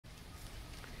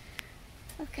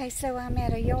Okay, so I'm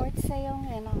at a yard sale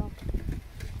in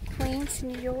Queens,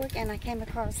 New York, and I came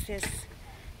across this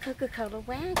Coca-Cola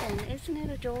wagon. Isn't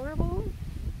it adorable?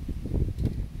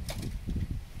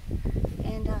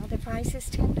 And the price is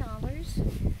 $10,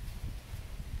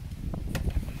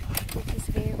 which is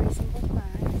a very reasonable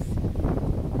price.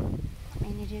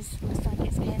 And it is, looks like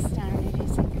it's cast iron. It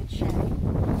is in good shape.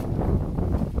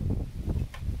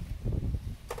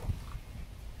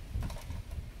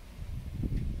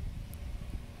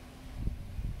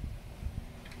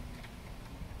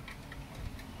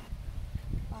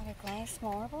 Glass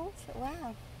marbles.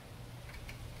 Wow.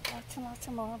 Lots and lots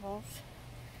of marbles.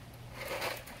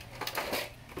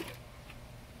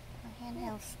 A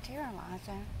handheld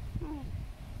sterilizer.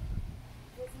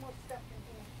 There's more stuff in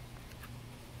here.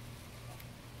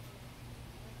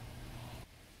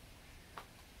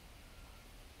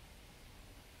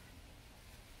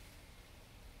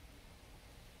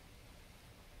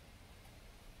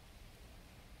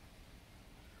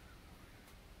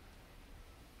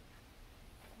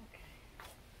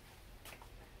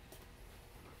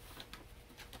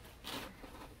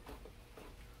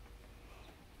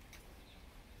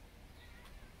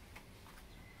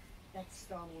 That's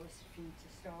Star Wars, feed to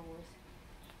Star Wars.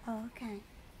 Oh, okay.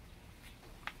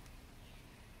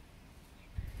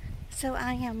 So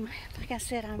I am, like I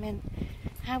said, I'm in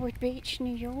Howard Beach,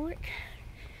 New York.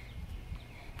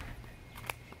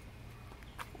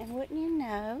 And wouldn't you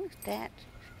know that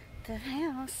the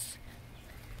house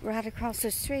right across the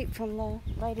street from the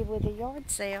lady with the yard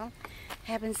sale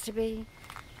happens to be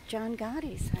John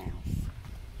Gotti's house.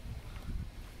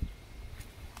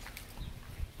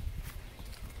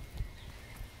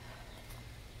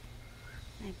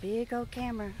 A big old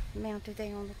camera mounted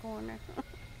there on the corner.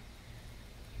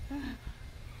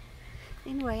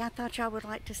 Anyway, I thought y'all would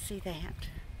like to see that.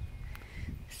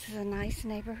 This is a nice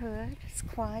neighborhood. It's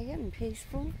quiet and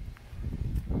peaceful.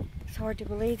 It's hard to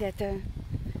believe that the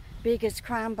biggest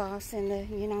crime boss in the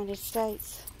United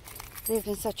States lived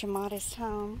in such a modest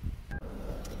home.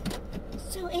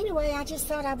 So anyway, I just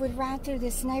thought I would ride through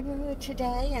this neighborhood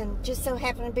today, and just so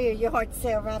happened to be a yard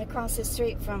sale right across the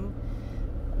street from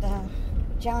the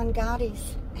John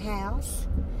Gotti's house.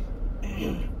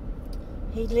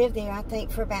 He lived there, I think,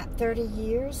 for about 30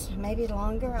 years, maybe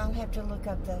longer. I'll have to look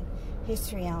up the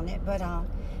history on it. But,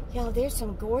 y'all, there's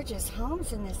some gorgeous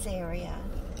homes in this area.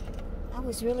 I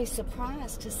was really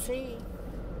surprised to see,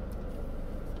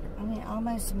 I mean,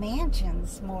 almost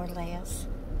mansions, more or less.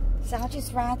 So I'll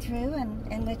just ride through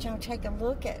and let y'all take a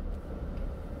look at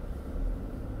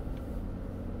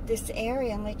this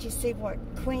area and let you see what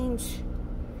Queens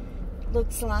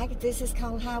looks like. This is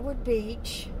called Howard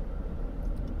Beach.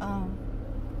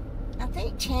 I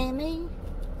think Tammy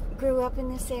grew up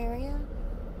in this area.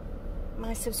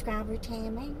 My subscriber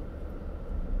Tammy.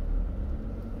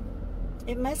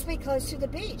 It must be close to the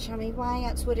beach. I mean, why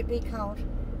else would it be called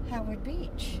Howard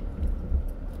Beach?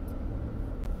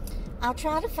 I'll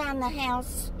try to find the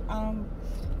house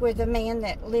where the man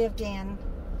that lived in.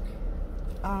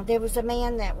 There was a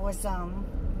man that was, I'll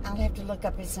have to look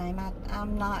up his name.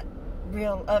 I'm not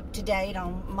real up to date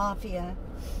on mafia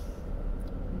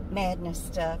madness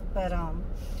stuff, but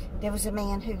there was a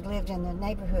man who lived in the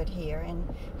neighborhood here,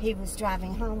 and he was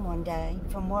driving home one day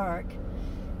from work,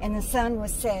 and the sun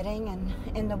was setting and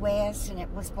in the west, and it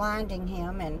was blinding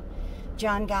him, and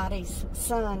John Gotti's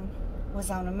son was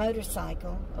on a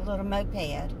motorcycle, a little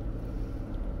moped,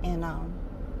 and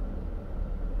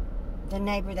the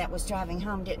neighbor that was driving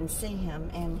home didn't see him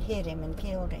and hit him and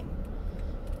killed him.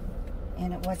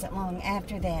 And it wasn't long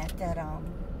after that that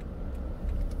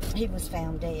he was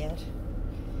found dead.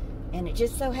 And it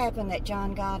just so happened that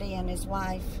John Gotti and his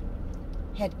wife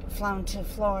had flown to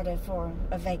Florida for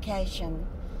a vacation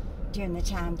during the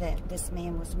time that this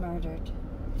man was murdered.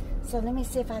 So let me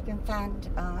see if I can find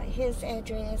his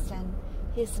address and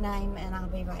his name, and I'll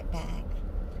be right back.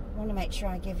 I want to make sure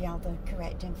I give y'all the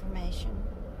correct information.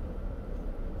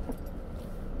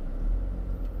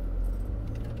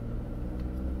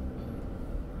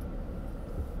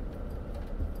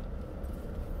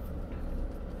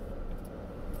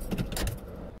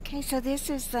 Okay, so this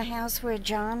is the house where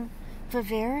John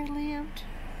Favara lived.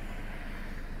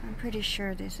 I'm pretty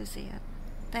sure this is it.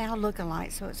 They all look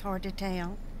alike, so it's hard to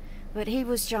tell. But he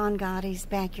was John Gotti's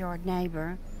backyard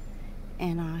neighbor,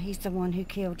 and he's the one who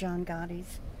killed John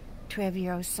Gotti's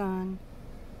 12-year-old son.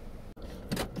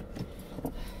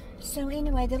 So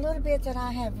anyway, the little bit that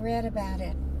I have read about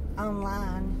it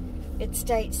online, it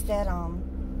states that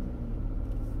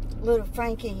little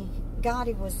Frankie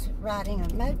Gotti was riding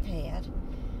a moped,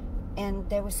 and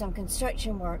there was some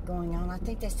construction work going on. I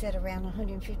think they said around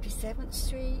 157th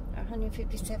Street or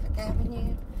 157th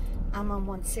Avenue. I'm on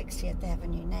 160th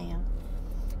Avenue now.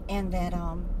 And that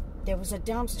there was a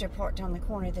dumpster parked on the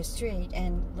corner of the street,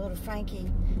 and little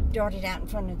Frankie darted out in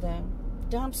front of the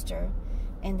dumpster,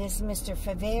 and this Mr.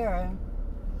 Favara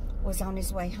was on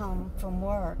his way home from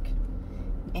work,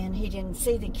 and he didn't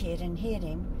see the kid and hit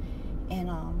him. And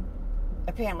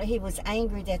apparently he was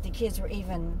angry that the kids were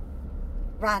even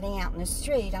riding out in the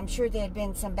street. I'm sure there had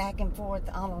been some back and forth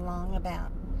all along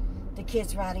about the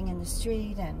kids riding in the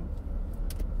street and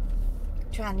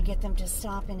trying to get them to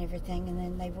stop and everything, and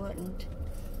then they wouldn't.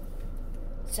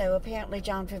 So apparently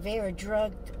John Favara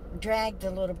dragged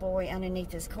the little boy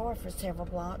underneath his car for several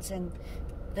blocks, and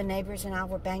the neighbors and I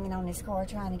were banging on his car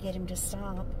trying to get him to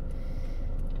stop.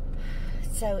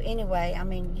 So anyway, I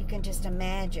mean, you can just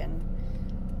imagine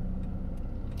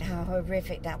how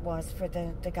horrific that was for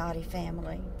the Gotti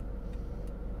family.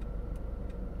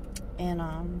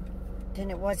 And then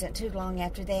it wasn't too long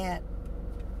after that,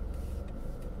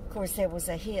 of course, there was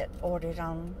a hit ordered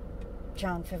on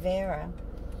John Favara.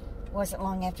 Wasn't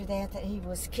long after that he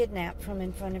was kidnapped from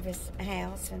in front of his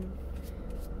house and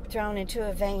thrown into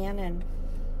a van and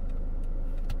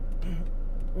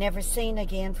never seen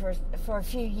again for a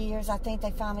few years. I think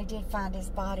they finally did find his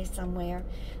body somewhere.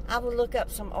 I will look up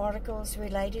some articles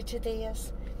related to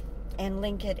this and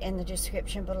link it in the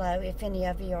description below if any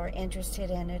of you are interested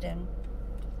in it and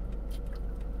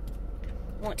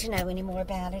want to know any more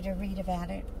about it or read about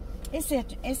it. It's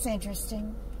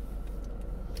interesting.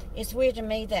 It's weird to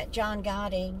me that John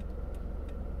Gotti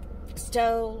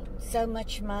stole so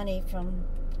much money from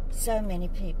so many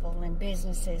people and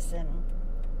businesses and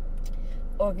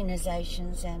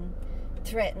organizations and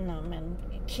threatened them and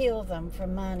killed them for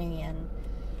money and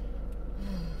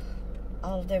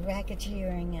all of the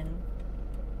racketeering. And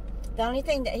the only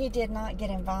thing that he did not get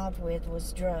involved with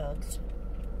was drugs.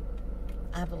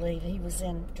 I believe he was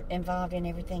involved in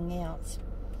everything else.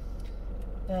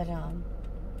 But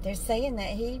they're saying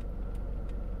that he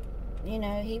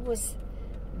was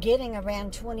getting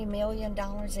around $20 million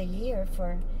a year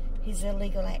for his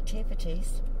illegal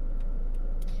activities.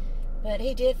 But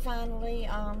he did finally,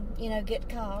 get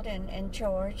caught and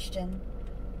charged. And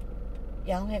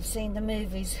y'all have seen the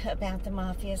movies about the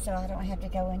mafia, so I don't have to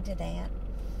go into that.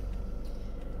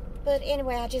 But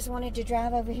anyway, I just wanted to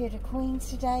drive over here to Queens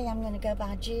today. I'm going to go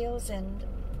by Jill's and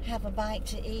have a bite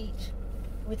to eat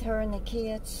with her and the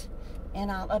kids. And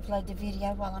I'll upload the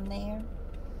video while I'm there.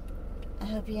 I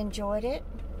hope you enjoyed it.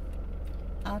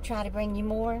 I'll try to bring you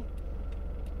more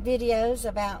videos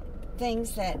about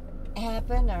things that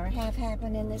happen or have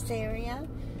happened in this area.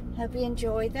 Hope you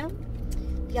enjoy them.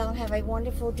 Y'all have a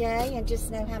wonderful day, and just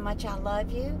know how much I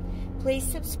love you. Please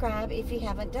subscribe if you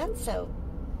haven't done so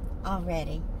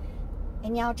already.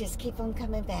 And y'all just keep on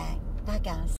coming back. Bye,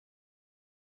 guys.